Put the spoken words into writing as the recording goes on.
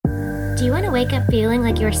Do you want to wake up feeling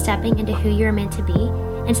like you're stepping into who you're meant to be,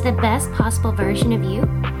 into the best possible version of you?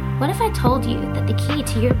 What if I told you that the key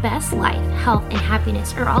to your best life, health, and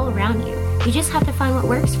happiness are all around you? You just have to find what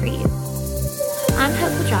works for you. I'm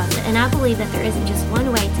Hope Pedraza, and I believe that there isn't just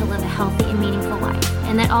one way to live a healthy and meaningful life,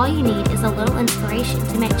 and that all you need is a little inspiration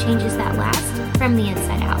to make changes that last from the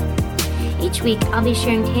inside out. Each week, I'll be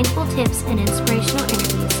sharing tangible tips and inspirational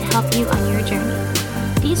interviews to help you on your journey.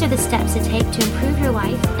 These are the steps to take to improve your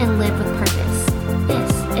life and live with purpose.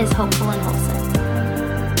 This is Hopeful and Wholesome.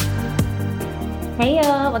 Hey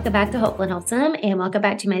y'all, welcome back to Hopeful and Wholesome, and welcome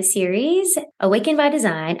back to my series, Awakened by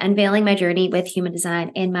Design, Unveiling My Journey with Human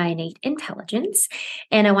Design and My Innate Intelligence.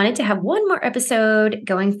 And I wanted to have one more episode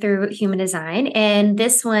going through human design, and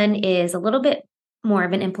this one is a little bit more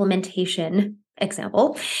of an implementation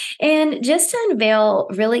example, and just to unveil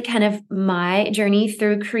really kind of my journey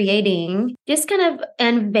through creating, just kind of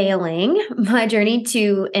unveiling my journey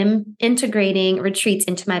to integrating retreats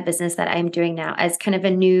into my business that I'm doing now as kind of a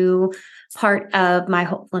new part of my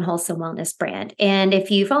Hopeful and Wholesome Wellness brand. And if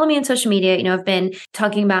you follow me on social media, I've been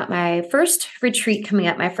talking about my first retreat coming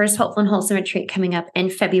up, my first Hopeful and Wholesome retreat coming up in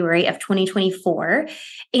February of 2024.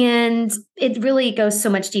 And it really goes so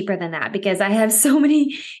much deeper than that because I have so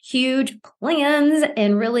many huge plans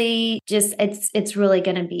and really just, it's really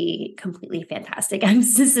going to be completely fantastic.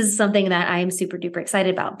 This is something that I'm super duper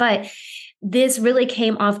excited about, but this really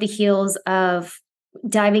came off the heels of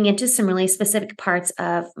diving into some really specific parts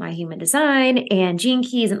of my human design and gene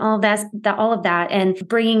keys and all of that, and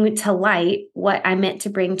bringing to light what I meant to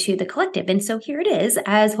bring to the collective. And so here it is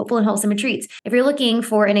as Hopeful and Wholesome Retreats. If you're looking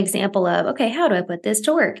for an example of, okay, how do I put this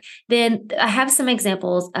to work? Then I have some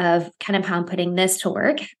examples of kind of how I'm putting this to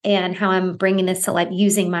work and how I'm bringing this to life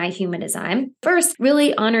using my human design. First,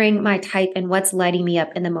 really honoring my type and what's lighting me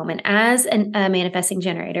up in the moment. As a manifesting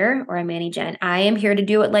generator or a Manny-Gen, I am here to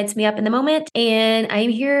do what lights me up in the moment, and I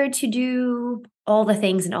am here to do all the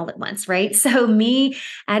things and all at once, right? So me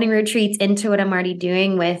adding retreats into what I'm already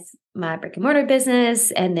doing with my brick and mortar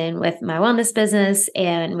business, and then with my wellness business,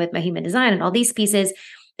 and with my human design and all these pieces,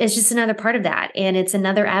 is just another part of that. And it's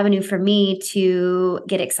another avenue for me to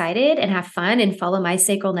get excited and have fun and follow my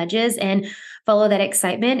sacral nudges and follow that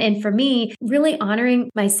excitement. And for me, really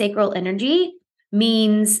honoring my sacral energy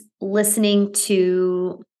means listening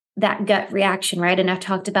to that gut reaction, right? And I've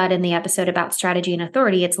talked about in the episode about strategy and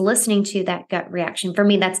authority, it's listening to that gut reaction. For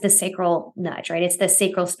me, that's the sacral nudge, right? It's the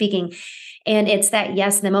sacral speaking. And it's that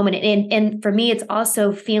yes in the moment. And for me, it's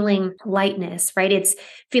also feeling lightness, right? It's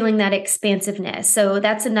feeling that expansiveness. So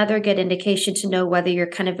that's another good indication to know whether you're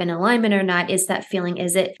kind of in alignment or not. Is that feeling,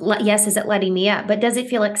 is it letting me up? But does it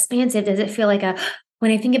feel expansive? Does it feel like when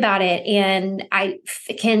I think about it and I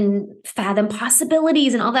can fathom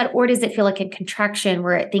possibilities and all that, or does it feel like a contraction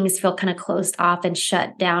where things feel kind of closed off and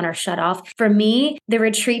shut down or shut off? For me, the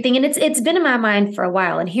retreat thing, and it's been in my mind for a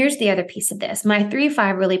while. And here's the other piece of this. My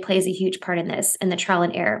 3-5 really plays a huge part in this, in the trial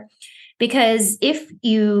and error. Because if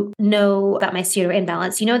you know about my Studio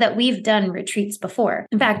Imbalance, you know that we've done retreats before.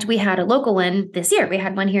 In fact, we had a local one this year. We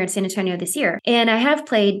had one here in San Antonio this year. And I have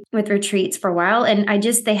played with retreats for a while, and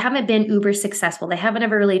they haven't been uber successful. They haven't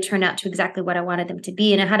ever really turned out to exactly what I wanted them to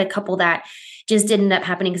be. And I had a couple that just didn't end up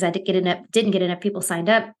happening because I didn't get enough people signed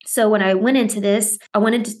up. So when I went into this, I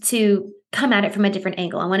wanted to come at it from a different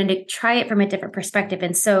angle. I wanted to try it from a different perspective.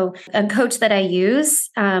 And so a coach that I use,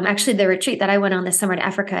 actually the retreat that I went on this summer to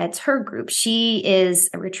Africa, it's her group. She is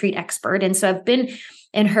a retreat expert. And so I've been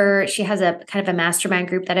in she has a kind of a mastermind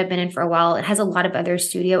group that I've been in for a while. It has a lot of other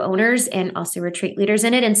studio owners and also retreat leaders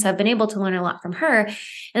in it. And so I've been able to learn a lot from her.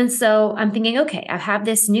 And so I'm thinking, okay, I have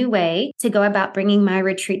this new way to go about bringing my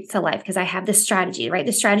retreats to life because I have this strategy, right?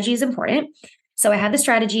 The strategy is important. So I have the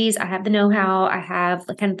strategies, I have the know-how, I have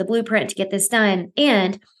kind of the blueprint to get this done.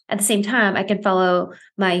 And at the same time, I can follow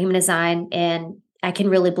my human design and I can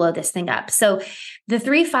really blow this thing up. So the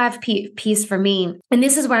 3-5 piece for me, and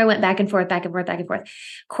this is where I went back and forth,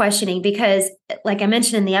 questioning, because like I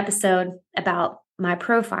mentioned in the episode about my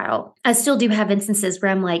profile, I still do have instances where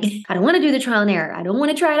I'm like, I don't want to do the trial and error. I don't want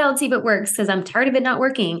to try it out and see if it works because I'm tired of it not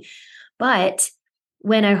working. But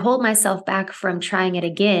when I hold myself back from trying it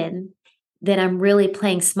again, then I'm really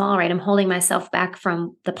playing small, right? I'm holding myself back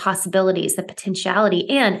from the possibilities, the potentiality.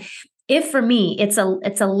 And if for me, it's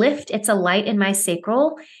a lift, it's a light in my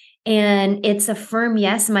sacral, and it's a firm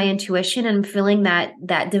yes in my intuition, and I'm feeling that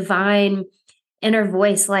divine inner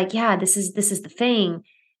voice, like, yeah, this is the thing.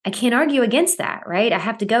 I can't argue against that, right? I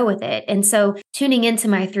have to go with it. And so tuning into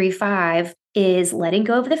my 3-5 is letting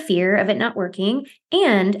go of the fear of it not working,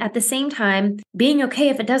 and at the same time, being okay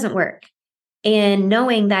if it doesn't work. and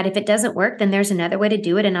knowing that if it doesn't work, then there's another way to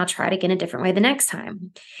do it, and I'll try it again a different way the next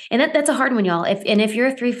time. And that's a hard one, y'all. If you're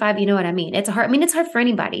a 3-5, you know what I mean. It's hard. I mean, it's hard for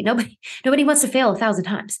anybody. Nobody wants to fail 1,000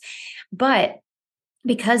 times, but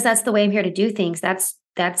because that's the way I'm here to do things, that's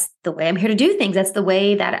the way I'm here to do things. That's the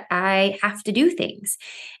way that I have to do things.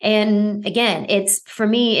 And again, for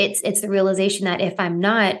me, it's the realization that if I'm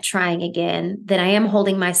not trying again, then I am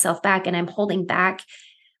holding myself back, and I'm holding back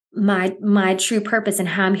my true purpose and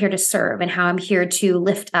how I'm here to serve and how I'm here to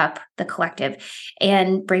lift up the collective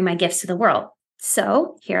and bring my gifts to the world.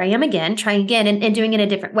 So here I am again, trying again and doing it a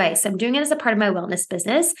different way. So I'm doing it as a part of my wellness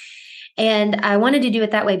business. And I wanted to do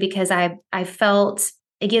it that way because I felt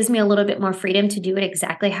it gives me a little bit more freedom to do it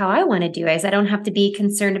exactly how I want to do it. I don't have to be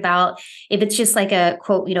concerned about if it's just like a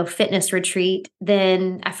quote, fitness retreat,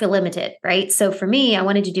 then I feel limited, right? So for me, I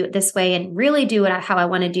wanted to do it this way and really do it how I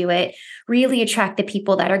want to do it, really attract the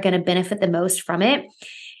people that are going to benefit the most from it.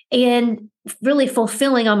 And really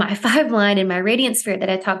fulfilling on my 5 line and my radiant spirit that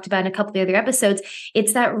I talked about in a couple of the other episodes,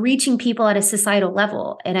 it's that reaching people at a societal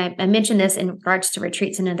level. And I mentioned this in regards to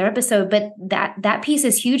retreats in another episode, but that piece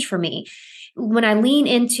is huge for me. When I lean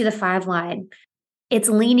into the 5 line, it's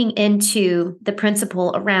leaning into the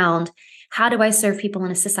principle around how do I serve people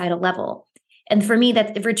on a societal level? And for me,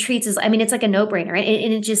 that retreats it's like a no-brainer. Right?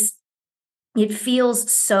 And it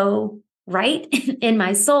feels so right in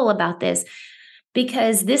my soul about this,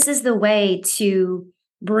 because this is the way to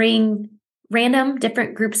bring random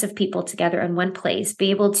different groups of people together in one place,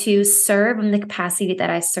 be able to serve in the capacity that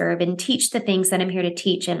I serve and teach the things that I'm here to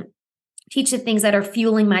teach, and teach the things that are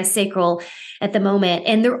fueling my sacral at the moment.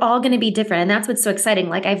 And they're all going to be different. And that's what's so exciting.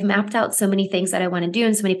 Like, I've mapped out so many things that I want to do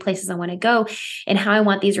and so many places I want to go, and how I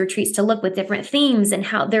want these retreats to look with different themes, and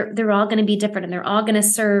how they're all going to be different, and they're all going to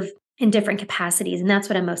serve in different capacities. And that's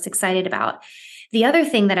what I'm most excited about. The other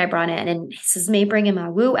thing that I brought in, and this is me bringing my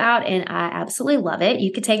woo out, and I absolutely love it.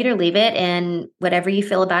 You could take it or leave it, and whatever you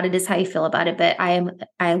feel about it is how you feel about it. But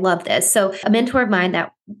I love this. So a mentor of mine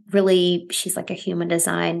that really, she's like a human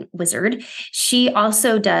design wizard. She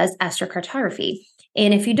also does astrocartography.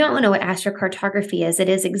 And if you don't know what astrocartography is, it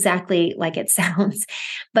is exactly like it sounds,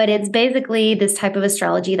 but it's basically this type of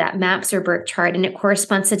astrology that maps your birth chart, and it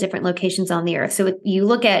corresponds to different locations on the earth. So you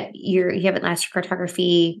look at you have an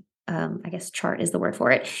astrocartography, I guess chart is the word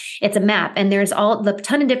for it. It's a map, and there's a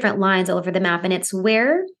ton of different lines all over the map, and it's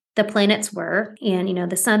where the planets were, and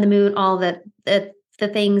the sun, the moon, all the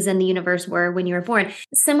things in the universe were when you were born.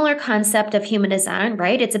 Similar concept of human design,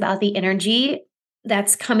 right? It's about the energy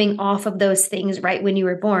that's coming off of those things right when you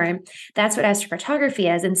were born. That's what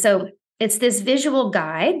astrocartography is. And so it's this visual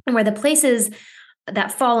guide, and where the places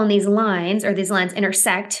that fall on these lines, or these lines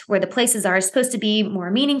intersect, where the places are supposed to be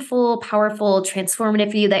more meaningful, powerful,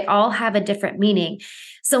 transformative for you. They all have a different meaning.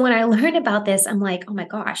 So when I learned about this, I'm like, oh my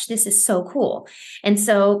gosh, this is so cool. And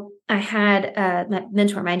so I had my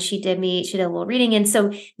mentor of mine, she did a little reading. And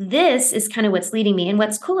so this is kind of what's leading me. And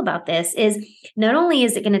what's cool about this is not only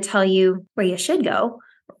is it going to tell you where you should go,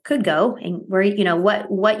 could go, and where,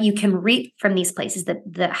 what you can reap from these places,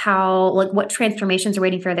 what transformations are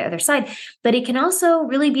waiting for the other side, but it can also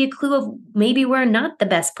really be a clue of maybe where not the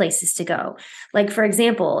best places to go. Like, for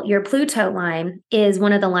example, your Pluto line is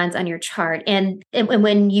one of the lines on your chart. And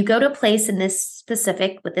when you go to a place in this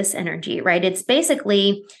specific with this energy, right, it's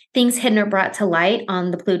basically things hidden or brought to light on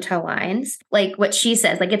the Pluto lines. Like what she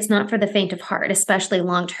says, like, it's not for the faint of heart, especially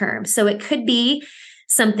long term. So it could be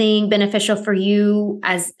something beneficial for you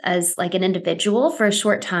as like an individual for a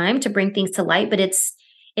short time to bring things to light, but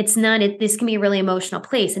this can be a really emotional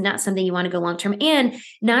place, and not something you want to go long term, and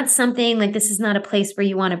not something like, this is not a place where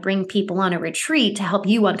you want to bring people on a retreat to help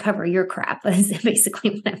you uncover your crap. That's basically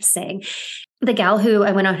what I'm saying. The gal who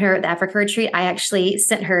I went on the Africa retreat, I actually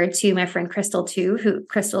sent her to my friend Crystal too, who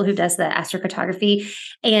does the astrocartography.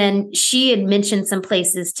 And she had mentioned some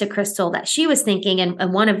places to Crystal that she was thinking.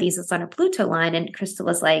 And one of these is on a Pluto line. And Crystal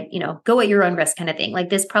was like, go at your own risk kind of thing.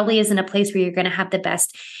 Like, this probably isn't a place where you're going to have the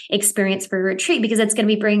best experience for a retreat, because it's going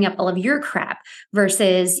to be bringing up all of your crap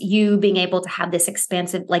versus you being able to have this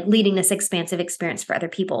expansive, like leading this expansive experience for other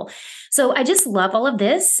people. So I just love all of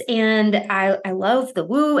this. And I love the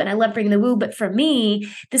woo, and I love bringing the woo. But for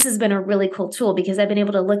me, this has been a really cool tool, because I've been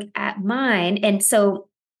able to look at mine. And so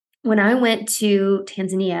when I went to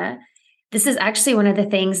Tanzania, this is actually one of the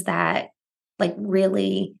things that like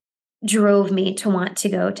really drove me to want to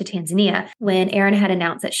go to Tanzania. When Erin had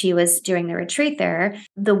announced that she was doing the retreat there,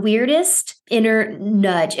 the weirdest inner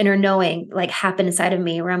nudge, inner knowing like happened inside of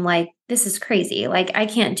me, where I'm like, this is crazy. Like, I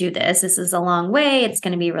can't do this. This is a long way. It's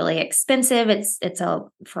going to be really expensive. It's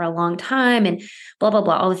for a long time, and blah, blah,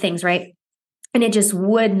 blah, all the things, right? And it just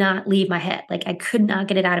would not leave my head. Like, I could not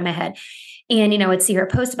get it out of my head. And, I'd see her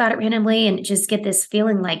post about it randomly and just get this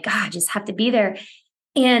feeling like, God, I just have to be there.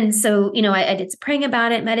 And so, I did some praying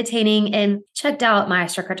about it, meditating, and checked out my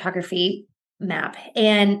astrocartography map.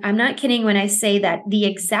 And I'm not kidding when I say that the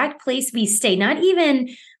exact place we stay, not even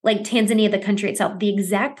like Tanzania, the country itself, the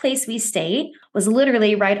exact place we stayed was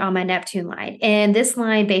literally right on my Neptune line. And this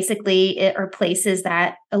line basically are places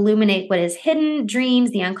that illuminate what is hidden, dreams,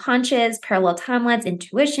 the unconscious, parallel timelines,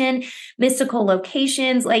 intuition, mystical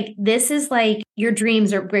locations. Like this is like your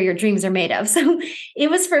dreams are where your dreams are made of. So it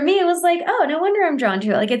was for me, it was like, oh, no wonder I'm drawn to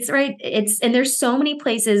it. Like it's right. And there's so many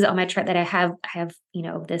places on my chart that I have,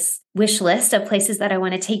 this wish list of places that I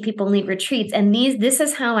want to take people and lead retreats. And this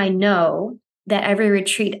is how I know that every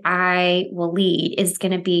retreat I will lead is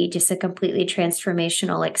going to be just a completely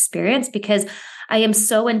transformational experience because I am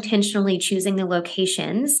so intentionally choosing the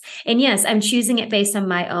locations. And yes, I'm choosing it based on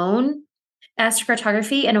my own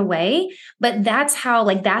astrocartography in a way, but that's how,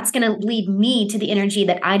 that's going to lead me to the energy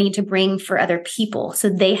that I need to bring for other people so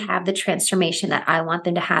they have the transformation that I want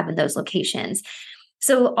them to have in those locations.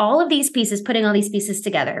 So all of these pieces, putting all these pieces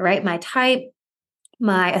together, right? My type,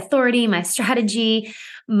 my authority, my strategy,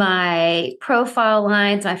 my profile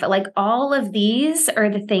lines. I felt like all of these are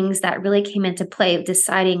the things that really came into play of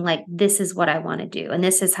deciding like, this is what I want to do. And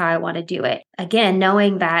this is how I want to do it. Again,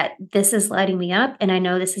 knowing that this is lighting me up and I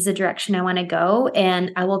know this is a direction I want to go.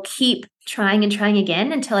 And I will keep trying and trying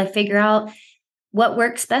again until I figure out what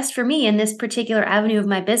works best for me in this particular avenue of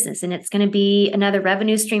my business. And it's going to be another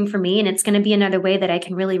revenue stream for me. And it's going to be another way that I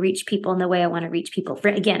can really reach people in the way I want to reach people,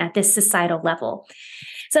 again, at this societal level.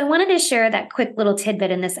 So I wanted to share that quick little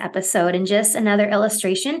tidbit in this episode and just another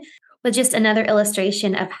illustration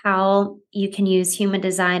of how you can use human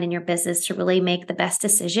design in your business to really make the best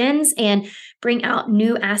decisions and bring out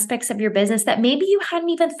new aspects of your business that maybe you hadn't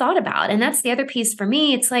even thought about. And that's the other piece for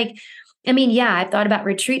me. It's like, I've thought about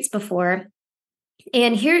retreats before.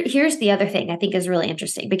 And here's the other thing I think is really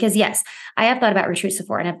interesting because yes, I have thought about retreats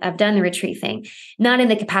before and I've done the retreat thing, not in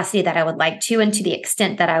the capacity that I would like to and to the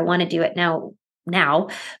extent that I want to do it now,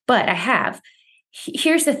 but I have.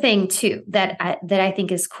 Here's the thing too, that I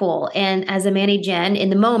think is cool. And as a Manny Gen,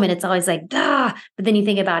 in the moment, it's always like, but then you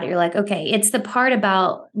think about it, you're like, okay, it's the part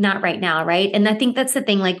about not right now. Right. And I think that's the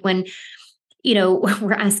thing, like when,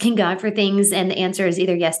 we're asking God for things and the answer is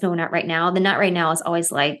either yes, no, not right now. The not right now is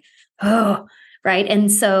always like, oh, right.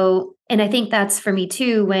 And so, and I think that's for me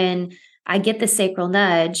too, when I get the sacral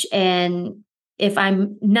nudge and if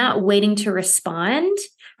I'm not waiting to respond,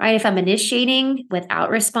 right? If I'm initiating without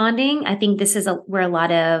responding, I think this is where a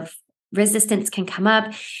lot of resistance can come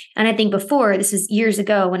up. And I think before, this was years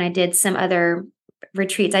ago when I did some other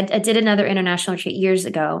retreats. I did another international retreat years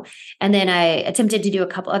ago, and then I attempted to do a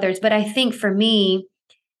couple others. But I think for me,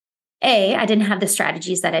 I didn't have the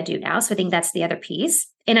strategies that I do now. So I think that's the other piece.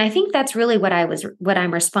 And I think that's really what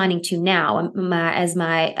I'm responding to now as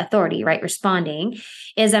my authority, right? Responding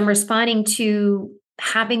is I'm responding to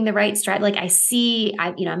having the right strategy. Like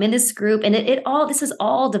I'm in this group and this is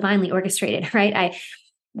all divinely orchestrated, right? I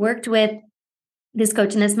worked with this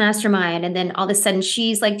coach in this mastermind. And then all of a sudden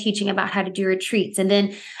she's like teaching about how to do retreats. And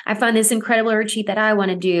then I find this incredible retreat that I want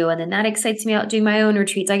to do. And then that excites me out doing my own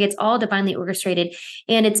retreats. Like it's all divinely orchestrated.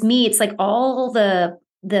 And it's me. It's like all the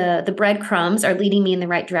breadcrumbs are leading me in the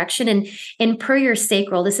right direction. And per your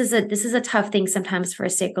sacral, this is a tough thing sometimes for a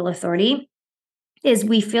sacral authority, is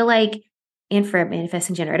we feel like, and for a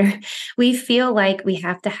manifesting generator, we feel like we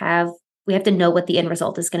have to know what the end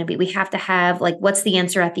result is going to be. We have to have like, what's the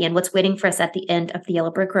answer at the end? What's waiting for us at the end of the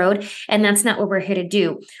yellow brick road? And that's not what we're here to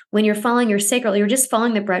do. When you're following your sacral, you're just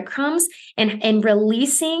following the breadcrumbs and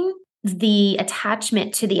releasing the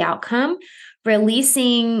attachment to the outcome,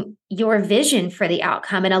 releasing your vision for the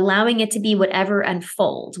outcome and allowing it to be whatever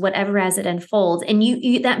as it unfolds. And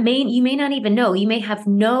you may not even know, you may have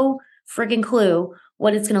no friggin' clue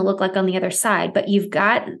what it's going to look like on the other side, but you've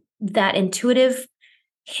got that intuitive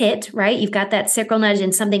hit, right? You've got that sacral nudge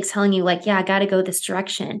and something's telling you like, yeah, I got to go this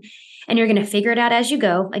direction. And you're going to figure it out as you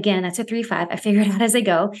go. Again, that's a 3-5. I figure it out as I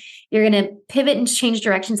go. You're going to pivot and change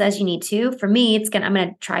directions as you need to. For me, I'm going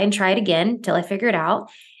to try it again till I figure it out.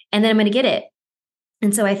 And then I'm going to get it.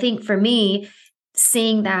 And so I think for me,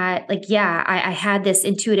 seeing that, like, yeah, I had this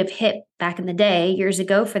intuitive hit back in the day, years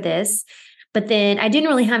ago for this, but then I didn't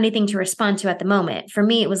really have anything to respond to at the moment. For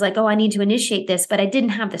me, it was like, oh, I need to initiate this, but I didn't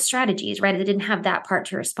have the strategies, right? I didn't have that part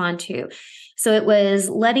to respond to. So it was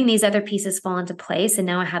letting these other pieces fall into place. And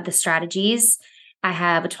now I have the strategies. I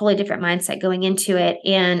have a totally different mindset going into it.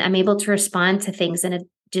 And I'm able to respond to things in a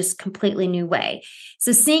just completely new way.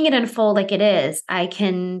 So seeing it unfold like it is, I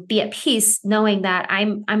can be at peace knowing that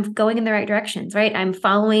I'm going in the right directions, right? I'm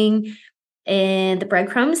following in the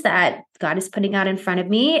breadcrumbs that God is putting out in front of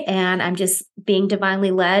me. And I'm just being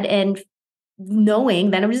divinely led and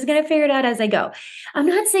knowing that I'm just going to figure it out as I go. I'm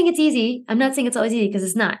not saying it's easy. I'm not saying it's always easy, because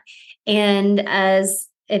it's not. And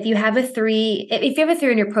if you have a 3, if you have a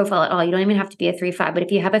 3 in your profile at all, you don't even have to be a 3-5, but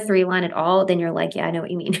if you have a 3 line at all, then you're like, yeah, I know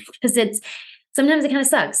what you mean. Because sometimes it kind of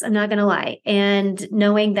sucks. I'm not going to lie. And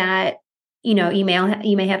knowing that, you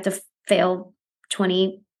may have to fail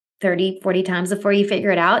 20, 30, 40 times before you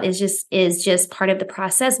figure it out is just part of the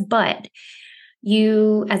process. But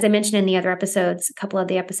you, as I mentioned in the other episodes, a couple of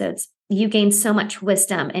the episodes, you gain so much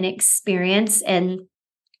wisdom and experience and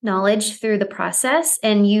knowledge through the process.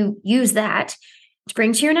 And you use that to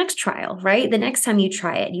bring to your next trial, right? The next time you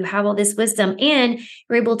try it, you have all this wisdom and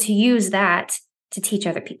you're able to use that to teach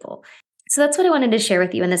other people. So that's what I wanted to share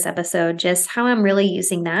with you in this episode, just how I'm really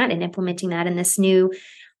using that and implementing that in this new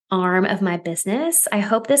arm of my business. I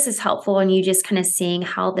hope this is helpful and you just kind of seeing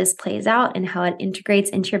how this plays out and how it integrates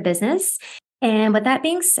into your business. And with that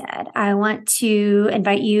being said, I want to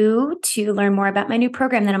invite you to learn more about my new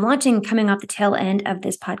program that I'm launching coming off the tail end of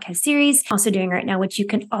this podcast series, also doing right now, which you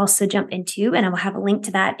can also jump into. And I will have a link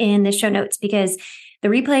to that in the show notes, because the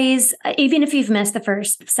replays, even if you've missed the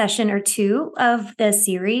first session or 2 of the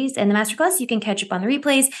series and the masterclass, you can catch up on the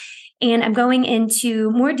replays. And I'm going into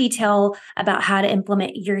more detail about how to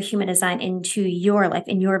implement your human design into your life,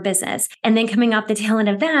 in your business. And then coming off the tail end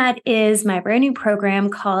of that is my brand new program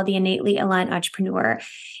called the Innately Aligned Entrepreneur.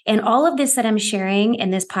 And all of this that I'm sharing in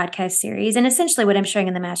this podcast series, and essentially what I'm sharing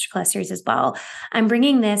in the masterclass series as well, I'm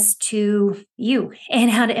bringing this to you and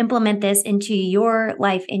how to implement this into your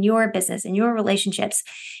life, in your business, in your relationships,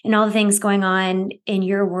 and all the things going on in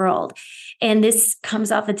your world. And this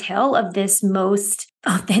comes off the tail of this most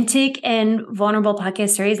authentic and vulnerable podcast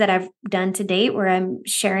series that I've done to date, where I'm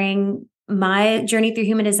sharing my journey through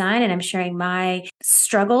human design, and I'm sharing my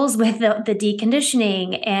struggles with the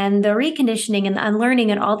deconditioning and the reconditioning and the unlearning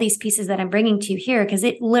and all these pieces that I'm bringing to you here, because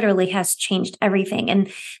it literally has changed everything.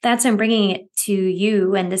 And that's why I'm bringing it to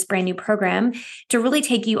you and this brand new program to really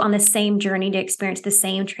take you on the same journey to experience the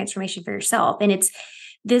same transformation for yourself. And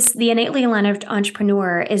the Innately Aligned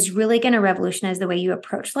Entrepreneur is really going to revolutionize the way you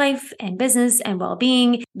approach life and business and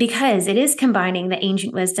well-being, because it is combining the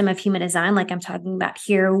ancient wisdom of human design, like I'm talking about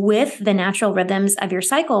here, with the natural rhythms of your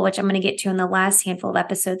cycle, which I'm going to get to in the last handful of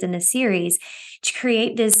episodes in this series, to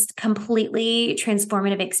create this completely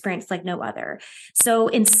transformative experience like no other. So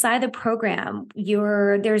inside the program,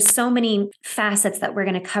 there's so many facets that we're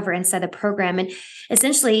going to cover inside the program. And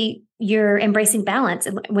essentially, you're embracing balance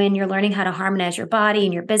when you're learning how to harmonize your body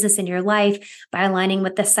and your business and your life by aligning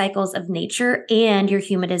with the cycles of nature and your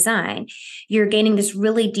human design. You're gaining this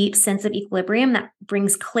really deep sense of equilibrium that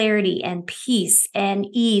brings clarity and peace and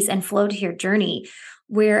ease and flow to your journey.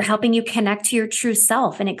 We're helping you connect to your true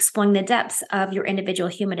self and exploring the depths of your individual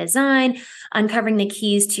human design, uncovering the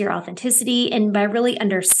keys to your authenticity. And by really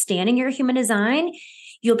understanding your human design,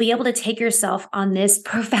 you'll be able to take yourself on this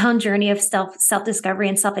profound journey of self-discovery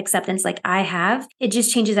and self-acceptance like I have. It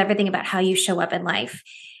just changes everything about how you show up in life.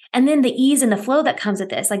 And then the ease and the flow that comes with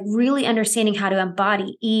this, like really understanding how to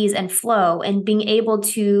embody ease and flow and being able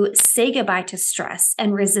to say goodbye to stress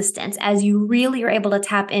and resistance as you really are able to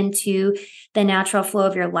tap into the natural flow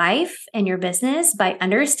of your life and your business by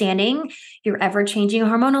understanding your ever-changing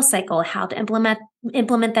hormonal cycle, how to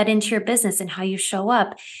implement that into your business and how you show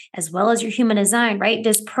up, as well as your human design, right?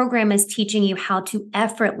 This program is teaching you how to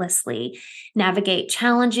effortlessly navigate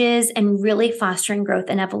challenges and really fostering growth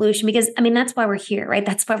and evolution. Because, that's why we're here, right?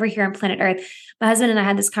 That's why we're here on planet Earth. My husband and I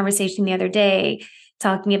had this conversation the other day,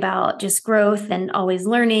 talking about just growth and always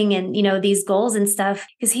learning and, these goals and stuff.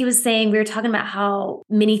 Because he was saying, we were talking about how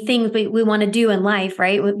many things we want to do in life,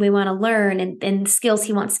 right? We want to learn and skills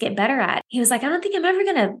he wants to get better at. He was like, I don't think I'm ever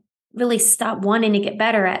going to really stop wanting to get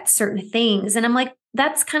better at certain things. And I'm like,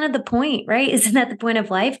 that's kind of the point, right? Isn't that the point of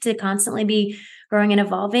life, to constantly be growing and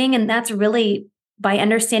evolving? And that's really by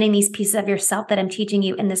understanding these pieces of yourself that I'm teaching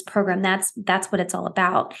you in this program. That's what it's all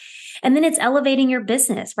about. And then it's elevating your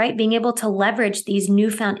business, right? Being able to leverage these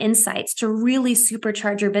newfound insights to really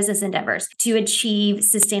supercharge your business endeavors, to achieve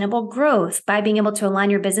sustainable growth by being able to align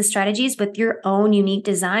your business strategies with your own unique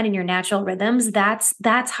design and your natural rhythms.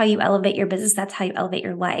 That's how you elevate your business. That's how you elevate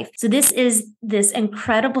your life. So this is this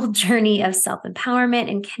incredible journey of self-empowerment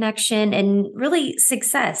and connection and really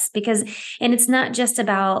success, and it's not just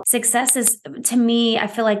about success. To me, I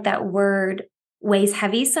feel like that word weighs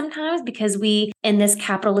heavy sometimes because we, in this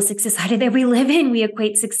capitalistic society that we live in, we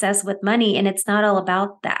equate success with money, and it's not all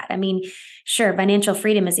about that. I mean, sure, financial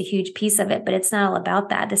freedom is a huge piece of it, but it's not all about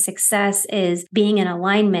that. The success is being in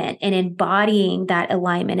alignment and embodying that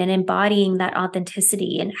alignment and embodying that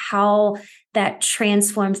authenticity, and how that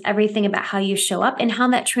transforms everything about how you show up, and how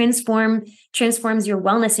that transforms your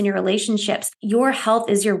wellness and your relationships. Your health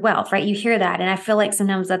is your wealth, right? You hear that. And I feel like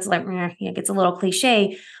sometimes that's like, it gets a little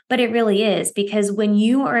cliche, but it really is, because when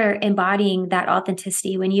you are embodying that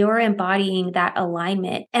authenticity, when you are embodying that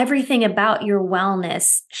alignment, everything about your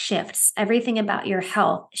wellness shifts. Everything about your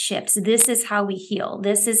health shifts. This is how we heal.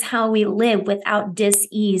 This is how we live without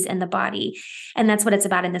dis-ease in the body. And that's what it's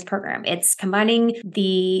about in this program. It's combining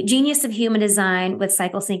the genius of human design with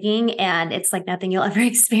cycle syncing, and it's like nothing you'll ever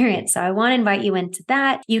experience. So I want to invite you into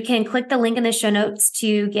that. You can click the link in the show notes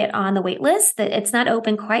to get on the wait list. It's not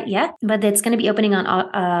open quite yet, but it's going to be opening on,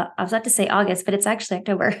 I was about to say August, but it's actually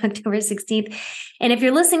October 16th. And if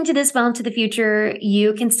you're listening to this well into the future,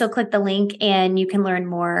 you can still click the link and you can learn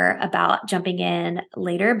more about jumping in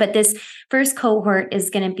later. But this first cohort is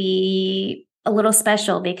going to be a little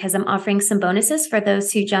special because I'm offering some bonuses for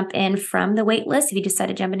those who jump in from the wait list. If you decide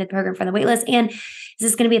to jump into the program from the wait list, and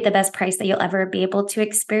this is going to be at the best price that you'll ever be able to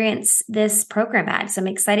experience this program at. So I'm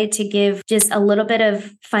excited to give just a little bit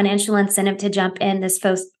of financial incentive to jump in this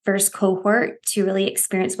first cohort to really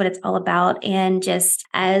experience what it's all about, and just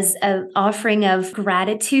as an offering of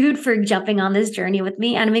gratitude for jumping on this journey with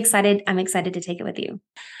me. And I'm excited to take it with you.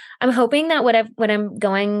 I'm hoping that what I'm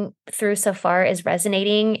going through so far is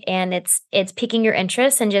resonating, and it's piquing your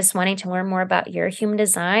interest and just wanting to learn more about your human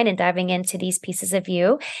design and diving into these pieces of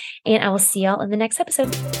you. And I will see y'all in the next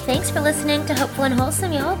episode. Thanks for listening to Hopeful and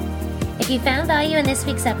Wholesome, y'all. If you found value in this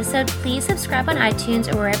week's episode, please subscribe on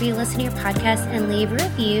iTunes or wherever you listen to your podcast and leave a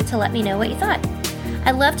review to let me know what you thought.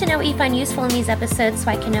 I'd love to know what you find useful in these episodes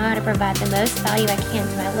so I can know how to provide the most value I can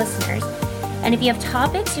to my listeners. And if you have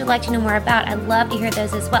topics you'd like to know more about, I'd love to hear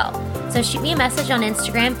those as well. So shoot me a message on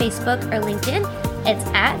Instagram, Facebook, or LinkedIn. It's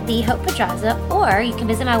at The Hope Pedraza, or you can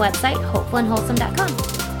visit my website, hopefulandwholesome.com.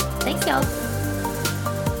 Thanks, y'all.